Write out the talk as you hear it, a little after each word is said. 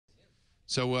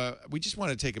So we just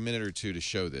want to take a minute or two to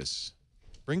show this.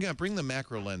 Bring the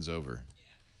macro lens over.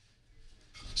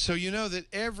 So you know that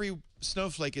every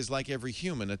snowflake is like every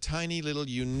human, a tiny little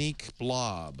unique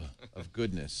blob of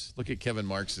goodness. Look at Kevin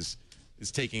Marks is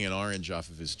taking an orange off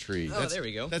of his tree. Oh, there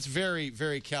we go. That's very,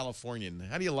 very Californian.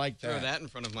 How do you like that? Throw that in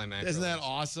front of my macro. Isn't that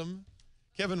awesome?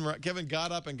 Kevin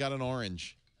got up and got an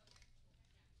orange.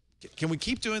 Can we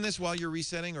keep doing this while you're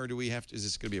resetting, or do we have to? Is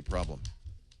this going to be a problem?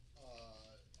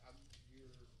 Your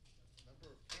number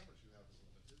of cameras you have is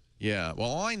limited. Yeah. Well,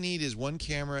 all I need is one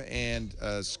camera and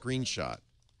a screenshot,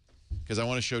 because I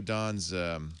want to show Don's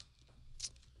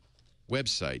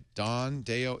website,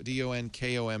 donkom.ca.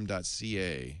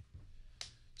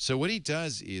 So what he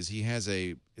does is he has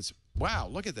wow,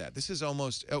 look at that. This is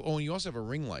almost, oh, and you also have a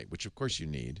ring light, which of course you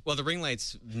need. Well, the ring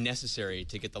light's necessary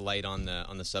to get the light on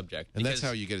the subject. And that's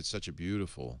how you get it such a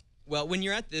beautiful. Well, when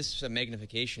you're at this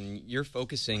magnification, your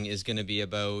focusing is going to be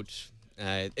about,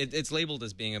 it's labeled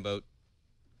as being about,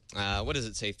 what does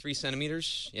it say, 3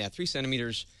 centimeters? Yeah, 3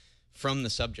 centimeters from the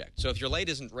subject. So if your light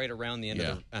isn't right around the end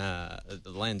of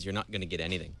the lens, you're not going to get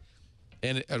anything.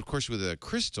 And, of course, with the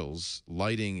crystals,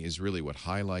 lighting is really what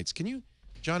highlights. Can you,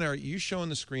 John, are you showing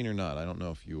the screen or not? I don't know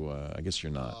if you, I guess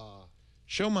you're not.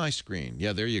 Show my screen.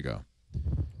 Yeah, there you go.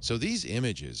 So these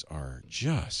images are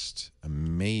just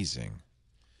amazing.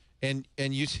 And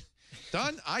you,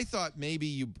 Don, I thought maybe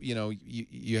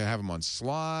you have them on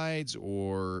slides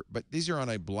but these are on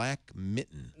a black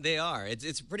mitten. They are.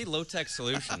 It's a pretty low-tech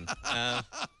solution.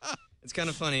 It's kind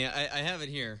of funny. I have it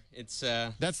here. It's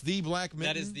that's the black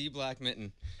mitten? That is the black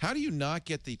mitten. How do you not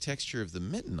get the texture of the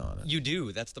mitten on it? You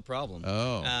do. That's the problem.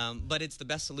 Oh. But it's the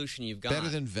best solution you've got. Better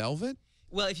than velvet?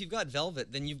 Well, if you've got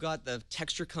velvet, then you've got the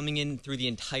texture coming in through the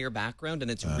entire background, and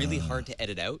it's really hard to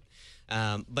edit out.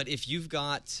 But if you've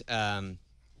got...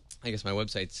 I guess my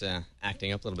website's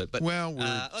acting up a little bit. But well,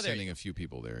 we're sending a few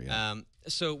people there. Yeah.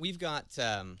 So we've got...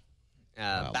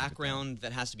 background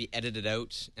that has to be edited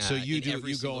out. So you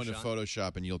go into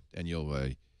Photoshop and you'll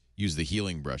use the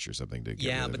healing brush or something to get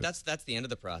rid of but it. that's the end of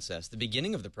the process. The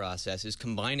beginning of the process is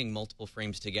combining multiple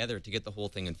frames together to get the whole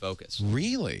thing in focus.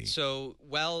 Really? So,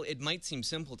 well, it might seem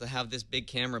simple to have this big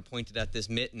camera pointed at this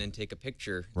mitten and take a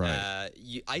picture. Right.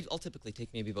 I'll typically take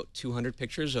maybe about 200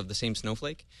 pictures of the same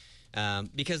snowflake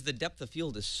because the depth of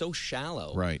field is so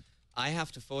shallow. Right. I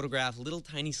have to photograph little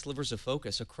tiny slivers of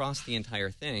focus across the entire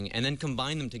thing and then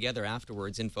combine them together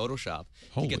afterwards in Photoshop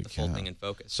to get the full thing in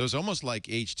focus. So it's almost like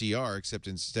HDR, except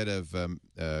instead of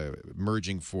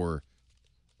merging for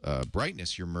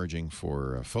brightness, you're merging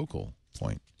for focal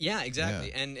point. Yeah, exactly.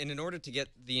 Yeah. And in order to get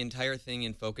the entire thing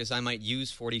in focus, I might use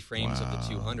 40 frames of the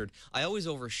 200. I always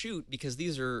overshoot because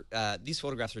these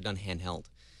photographs are done handheld.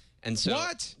 And so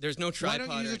there's no tripod. Why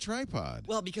don't you use a tripod?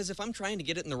 Well, because if I'm trying to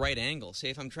get it in the right angle, say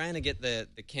if I'm trying to get the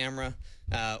camera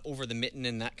over the mitten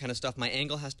and that kind of stuff, my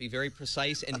angle has to be very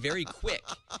precise and very quick.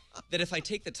 That if I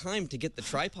take the time to get the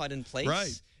tripod in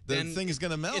place, the thing is going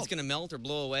to melt. It's going to melt or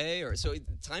blow away. So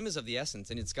time is of the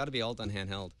essence, and it's got to be all done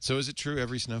handheld. So is it true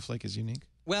every snowflake is unique?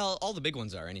 Well, all the big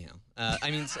ones are anyhow. I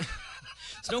mean...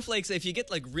 Snowflakes, if you get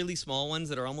like really small ones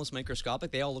that are almost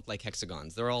microscopic, they all look like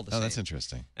hexagons. They're all the same. Oh, that's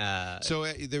interesting. So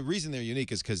the reason they're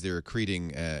unique is because they're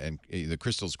accreting and the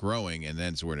crystal's growing, and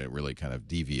then it's where it really kind of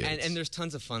deviates. And there's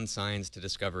tons of fun signs to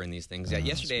discover in these things.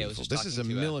 Yesterday I was just This is a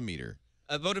millimeter.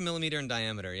 About a millimeter in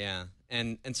diameter, yeah.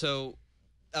 And so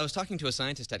I was talking to a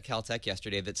scientist at Caltech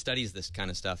yesterday that studies this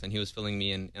kind of stuff, and he was filling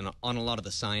me in on a lot of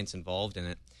the science involved in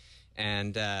it.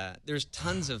 And there's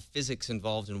tons of physics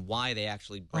involved in why they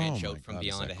actually branch out from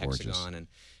beyond a hexagon.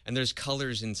 And there's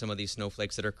colors in some of these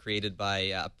snowflakes that are created by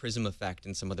a prism effect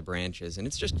in some of the branches. And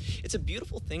it's a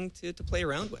beautiful thing to play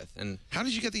around with. And how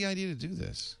did you get the idea to do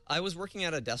this? I was working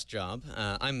at a desk job.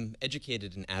 I'm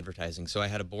educated in advertising, so I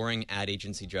had a boring ad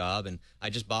agency job. And I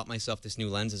just bought myself this new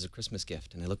lens as a Christmas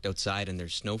gift. And I looked outside, and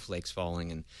there's snowflakes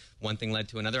falling. And one thing led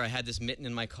to another. I had this mitten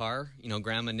in my car. You know,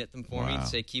 Grandma knit them for me to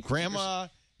say, keep... Grandma...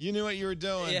 You knew what you were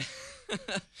doing. Yeah.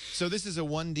 So this is a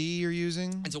 1D you're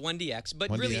using? It's a 1DX,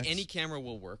 but 1DX? Really any camera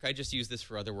will work. I just use this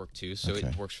for other work too, so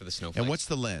it works for the snowflake. And what's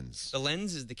the lens? The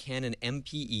lens is the Canon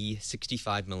MPE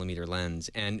 65mm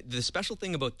lens, and the special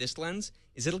thing about this lens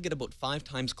is it'll get about 5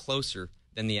 times closer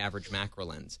than the average macro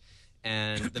lens.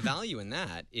 And the value in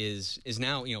that is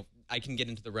now, you know, I can get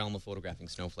into the realm of photographing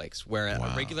snowflakes, where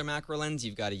a regular macro lens,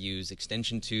 you've got to use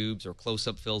extension tubes or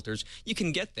close-up filters. You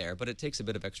can get there, but it takes a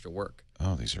bit of extra work.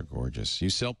 Oh, these are gorgeous. You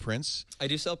sell prints? I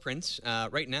do sell prints.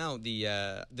 Right now,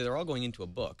 they're all going into a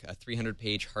book, a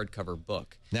 300-page hardcover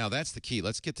book. Now, that's the key.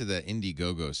 Let's get to the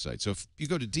Indiegogo site. So if you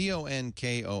go to donkom.ca,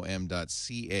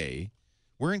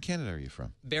 Where in Canada are you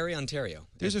from? Barrie, Ontario.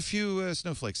 There's a few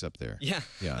snowflakes up there. Yeah.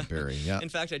 Yeah, Barrie, yeah. In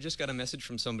fact, I just got a message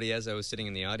from somebody as I was sitting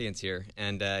in the audience here,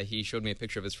 and he showed me a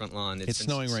picture of his front lawn. It's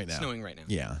snowing right now. Snowing right now.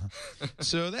 Yeah.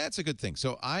 So that's a good thing.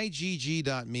 So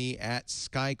igg.me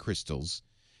 @skycrystals,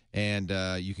 and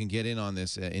you can get in on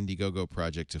this Indiegogo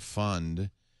project to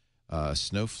fund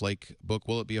Snowflake book.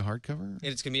 Will it be a hardcover?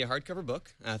 It's going to be a hardcover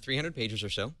book, 300 pages or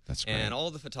so. That's great. And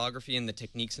all the photography and the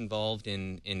techniques involved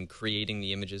in creating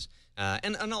the images,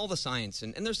 and all the science,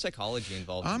 and there's psychology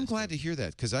involved. I'm glad to hear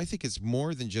that, because I think it's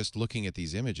more than just looking at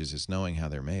these images. It's knowing how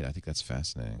they're made. I think that's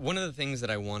fascinating. One of the things that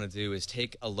I want to do is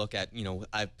take a look at,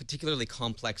 a particularly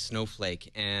complex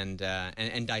snowflake and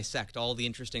dissect all the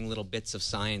interesting little bits of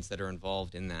science that are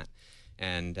involved in that.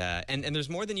 And there's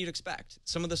more than you'd expect.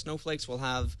 Some of the snowflakes will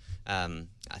have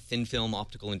a thin film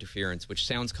optical interference, which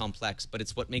sounds complex, but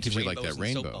it's what makes rainbows like that and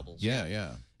rainbow. soap bubbles.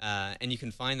 Yeah. And you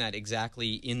can find that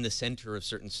exactly in the center of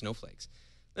certain snowflakes.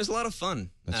 There's a lot of fun.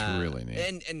 That's really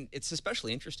neat. And it's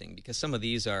especially interesting because some of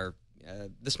these are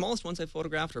the smallest ones I've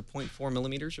photographed are 0.4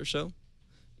 millimeters or so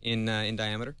in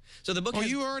diameter. So the book. Oh,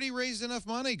 you already raised enough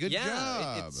money. Good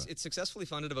job. It's successfully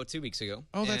funded about 2 weeks ago.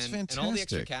 Oh, that's fantastic. And all the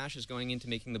extra cash is going into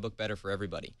making the book better for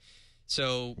everybody.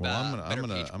 So well, I'm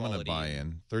gonna buy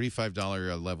in.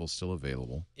 $35 level still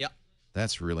available. Yeah.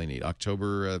 That's really neat.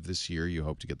 October of this year, you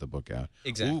hope to get the book out.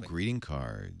 Exactly. Ooh, greeting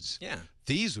cards. Yeah.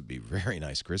 These would be very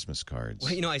nice Christmas cards.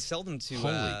 Well, I sell them to.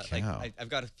 Holy cow. I've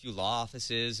got a few law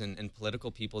offices and political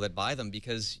people that buy them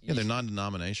because. Yeah, they're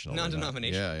non-denominational.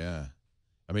 Non-denominational. Yeah.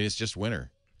 I mean, it's just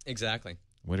winter. Exactly.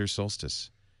 Winter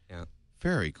solstice. Yeah.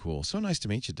 Very cool. So nice to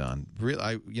meet you, Don.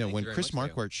 Really, when Chris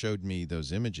Marquardt showed me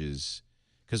those images,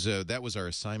 because that was our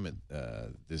assignment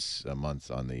this month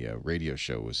on the radio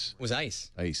show was ice.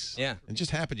 Ice. Yeah. It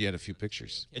just happened you had a few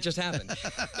pictures. It just happened.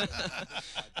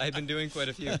 I've been doing quite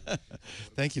a few.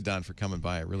 Thank you, Don, for coming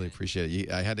by. I really appreciate it.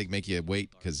 I had to make you wait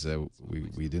because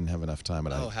we didn't have enough time,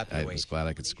 and I was glad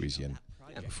I could squeeze you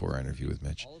in before our interview with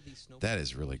Mitch. That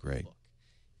is really great.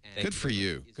 Good for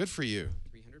you. Good for you.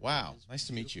 Wow. Nice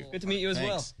to meet you. Good to meet you as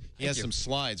well. He has some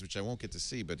slides, which I won't get to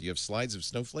see, but you have slides of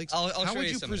snowflakes? I'll How show would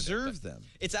you you some preserve them?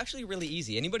 It's actually really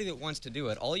easy. Anybody that wants to do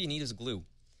it, all you need is glue.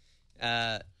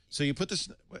 So you put this...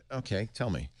 Okay, tell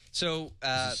me. So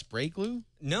Is it spray glue?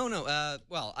 No.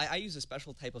 Well, I use a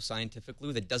special type of scientific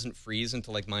glue that doesn't freeze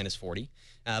until like -40.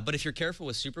 But if you're careful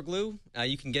with super glue,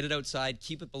 you can get it outside,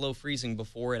 keep it below freezing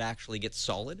before it actually gets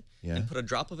solid, and put a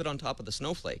drop of it on top of the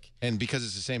snowflake. And because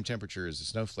it's the same temperature as the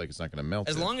snowflake, it's not going to melt.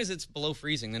 As long as it's below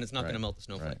freezing, then it's not going to melt the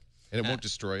snowflake. Right. And it won't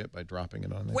destroy it by dropping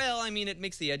it on there? Well, I mean, it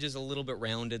makes the edges a little bit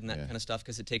rounded and that kind of stuff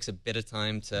because it takes a bit of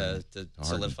time to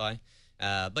solidify.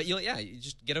 But you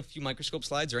just get a few microscope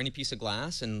slides or any piece of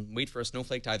glass and wait for a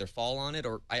snowflake to either fall on it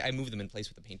or I move them in place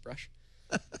with a paintbrush.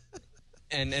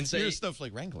 And so you're a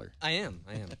snowflake wrangler. I am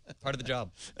part of the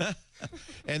job.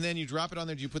 And then you drop it on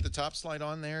there. Do you put the top slide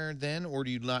on there then, or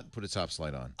do you not put a top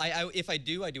slide on? If I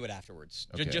do it afterwards.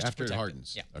 Okay, just after to it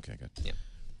hardens. Yeah. Okay, good. Yeah.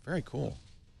 Very cool.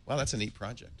 Wow, that's a neat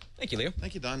project. Thank you, Leo.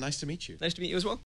 Thank you, Don. Nice to meet you. Nice to meet you as well.